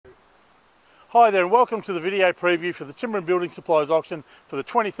Hi there and welcome to the video preview for the Timber and Building Supplies auction for the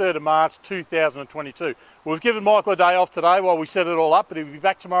 23rd of March 2022. We've given Michael a day off today while we set it all up, but he'll be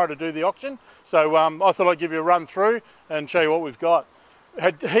back tomorrow to do the auction. So I thought I'd give you a run through and show you what we've got.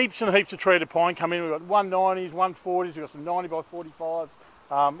 Had heaps and heaps of treated pine come in. We've got 190s, 140s, we've got some 90 by 45s,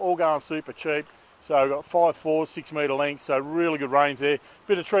 all going super cheap. So we've got 5.4, 6 metre length, so really good range there.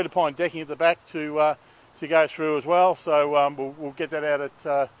 Bit of treated pine decking at the back to go through as well. So we'll get that out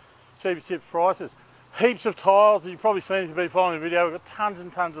at cheapest tips prices. Heaps of tiles, you've probably seen if you've been following the video. We've got tons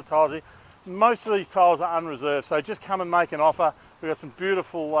and tons of tiles here. Most of these tiles are unreserved, so just come and make an offer. We've got some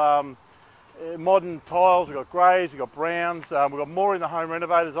beautiful modern tiles. We've got greys, we've got browns. We've got more in the home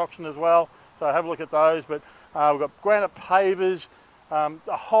renovators auction as well, so have a look at those. But we've got granite pavers, a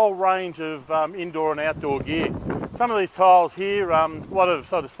whole range of indoor and outdoor gear. Some of these tiles here, a lot of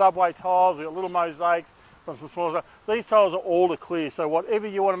sort of subway tiles. We've got little mosaics, some smaller. These tiles are all to clear, so whatever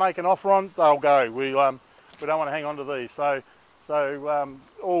you want to make an offer on, they'll go. We don't want to hang on to these, so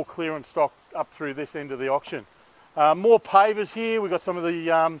all clearance stock up through this end of the auction. More pavers here. We've got some of the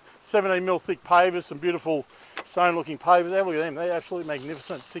 17mm thick pavers, some beautiful stone looking pavers. Have a look at them, they're absolutely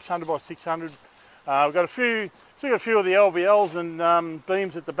magnificent. 600 by 600. We've got a few of the LVLs and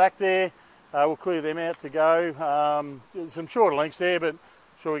beams at the back there. We'll clear them out to go. Some shorter lengths there, but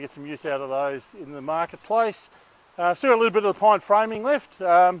sure we get some use out of those in the marketplace. Still got a little bit of the pine framing left.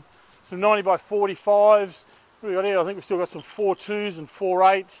 Some 90 by 45s. What we got here? I think we've still got some 4.2s and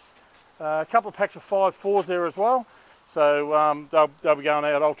 4.8s. A couple of packs of 5.4s there as well. So they'll be going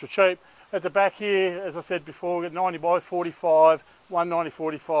out ultra cheap. At the back here, as I said before, we've got 90 by 45, 190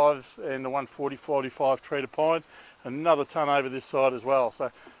 45s and the 140 45 treated pine. Another ton over this side as well. So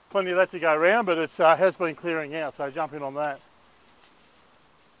plenty of that to go around, but it has been clearing out, so jump in on that.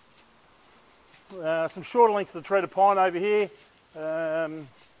 Some shorter lengths of the treated pine over here.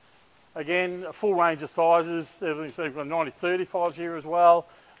 Again, a full range of sizes. So we've got 90 35s here as well.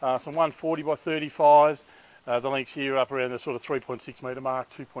 Some 140 by 35s. The lengths here up around the sort of 3.6 metre mark,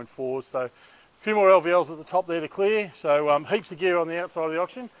 2.4s. So a few more LVLs at the top there to clear. So heaps of gear on the outside of the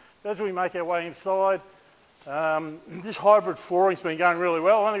auction. As we make our way inside, this hybrid flooring's been going really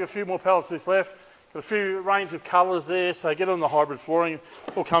well. I've only got a few more pallets of this left. Got a few range of colours there. So get on the hybrid flooring.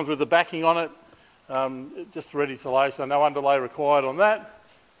 All comes with the backing on it. Just ready to lay, so no underlay required on that.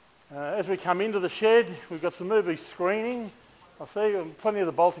 As we come into the shed, we've got some movie screening. I see plenty of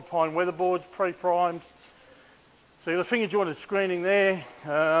the Baltic pine weatherboards pre-primed. So you've got the finger jointed screening there.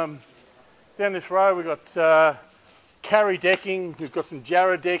 Down this row we've got carry decking, we've got some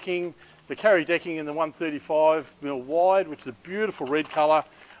Jarrah decking. The carry decking in the 135mm wide, which is a beautiful red colour.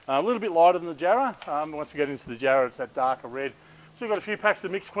 A little bit lighter than the Jarrah. Once we get into the Jarrah, it's that darker red. Still got a few packs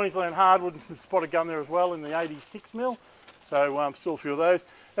of mixed Queensland hardwood and some spotted gum there as well in the 86mm. So still a few of those.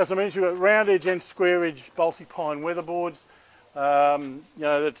 As I mentioned, we've got round edge and square edge Baltic pine weatherboards.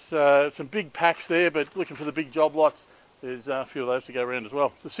 That's some big packs there, but looking for the big job lots, there's a few of those to go around as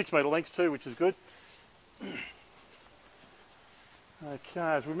well. It's a 6 metre lengths too, which is good. Okay,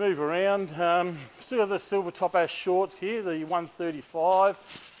 as we move around, still got the silver top ash shorts here, the 135.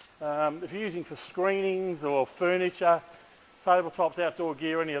 If you're using for screenings or furniture, tabletops, outdoor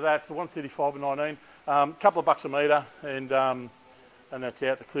gear, any of that, it's the 135 and 19. Couple of bucks a metre, and that's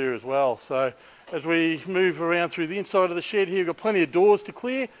out to clear as well. So as we move around through the inside of the shed here, we've got plenty of doors to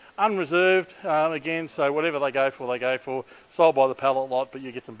clear, unreserved again, so whatever they go for, they go for. Sold by the pallet lot, but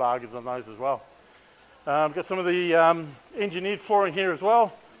you get some bargains on those as well. Got some of the engineered flooring here as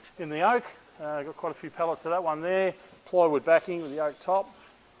well in the oak. Got quite a few pallets of that one there. Plywood backing with the oak top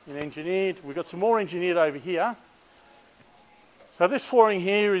in engineered. We've got some more engineered over here. So this flooring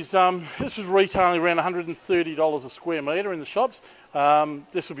here is, this is retailing around $130 a square metre in the shops.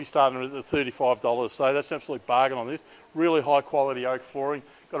 This will be starting at $35, so that's an absolute bargain on this. Really high quality oak flooring.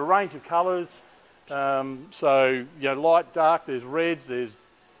 Got a range of colours, so light, dark, there's reds, there's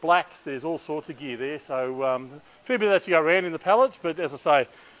blacks, there's all sorts of gear there. So a fair bit of that to go around in the pallets, but as I say,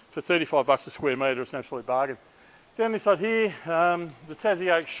 for $35 a square metre, it's an absolute bargain. Down this side here, the Tassie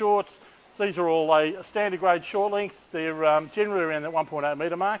oak shorts. These are all a standard grade short lengths. They're generally around that 1.8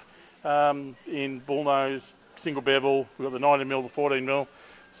 metre mark in bullnose, single bevel. We've got the 90mm, the 14mm.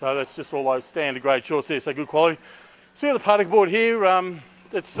 So that's just all those standard grade shorts there, so good quality. See the particle board here,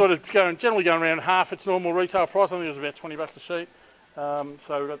 it's sort of generally going around half its normal retail price. I think it was about $20 a sheet.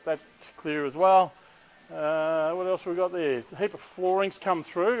 So we've got that clear as well. What else have we got there? A heap of floorings come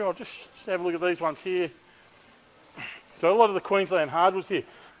through. I'll just have a look at these ones here. So a lot of the Queensland hardwoods here.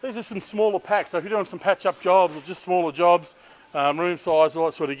 These are some smaller packs, so if you're doing some patch-up jobs or just smaller jobs, room size, all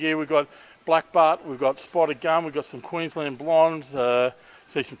that sort of gear, we've got black butt, we've got spotted gum, we've got some Queensland blondes,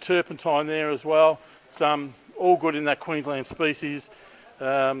 see some turpentine there as well. Some all good in that Queensland species.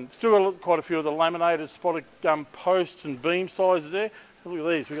 Still got quite a few of the laminated spotted gum posts and beam sizes there. Look at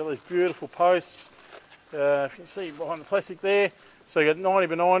these, we've got these beautiful posts. If you can see behind the plastic there. So you've got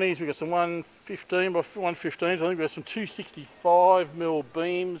 90 by 90s, we've got some 115 by 115s, I think we've got some 265mm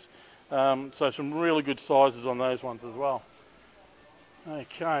beams. So some really good sizes on those ones as well.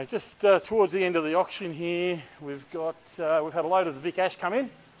 Okay, just towards the end of the auction here, we've had a load of the Vic Ash come in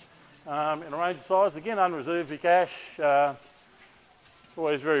a range of sizes. Again, unreserved Vic Ash. It's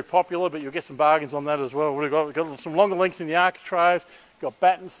always very popular, but you'll get some bargains on that as well. We've got some longer lengths in the architrave. We've got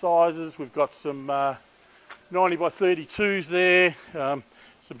batten sizes. We've got some 90 by 32s there.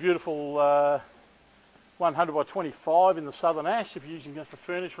 Some beautiful 100 by 25 in the Southern Ash if you're using that for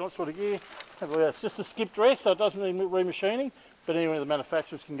furniture, that sort of gear. It's just a skip dress, so it doesn't need remachining. But anyway, the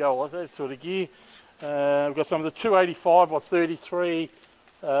manufacturers can go like that sort of gear. We've got some of the 285 by 33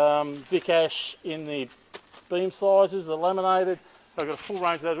 Vic Ash in the beam sizes, the laminated. So I've got a full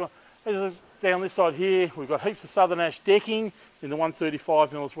range of that as well. Down this side here, we've got heaps of Southern Ash decking in the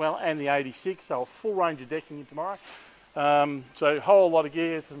 135mm as well, and the 86. So a full range of decking in tomorrow. So a whole lot of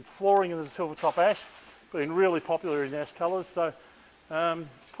gear, some flooring in the silver top ash, been really popular in ash colours. So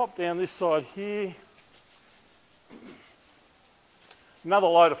pop down this side here. Another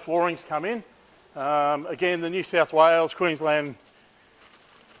load of floorings come in. Again, the New South Wales, Queensland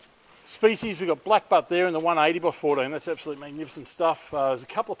species. We've got black butt there in the 180 by 14. That's absolutely magnificent stuff. There's a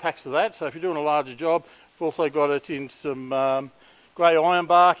couple of packs of that. So if you're doing a larger job, we've also got it in some grey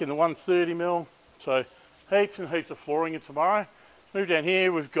ironbark in the 130mm. So heaps and heaps of flooring in tomorrow. Move down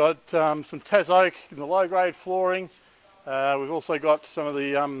here. We've got some Tas Oak in the low grade flooring. We've also got some of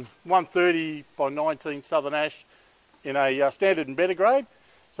the 130 by 19 Southern Ash in a standard and better grade.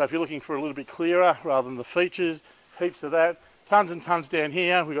 So if you're looking for a little bit clearer rather than the features, heaps of that. Tons and tons down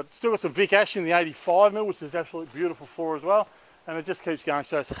here. We've still got some Vic Ash in the 85mm, which is absolutely beautiful floor as well. And it just keeps going.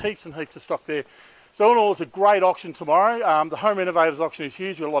 So it's heaps and heaps of stock there. So all in all, it's a great auction tomorrow. The Home Innovators auction is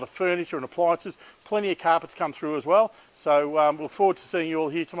huge. We've got a lot of furniture and appliances. Plenty of carpets come through as well. So we look forward to seeing you all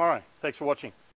here tomorrow. Thanks for watching.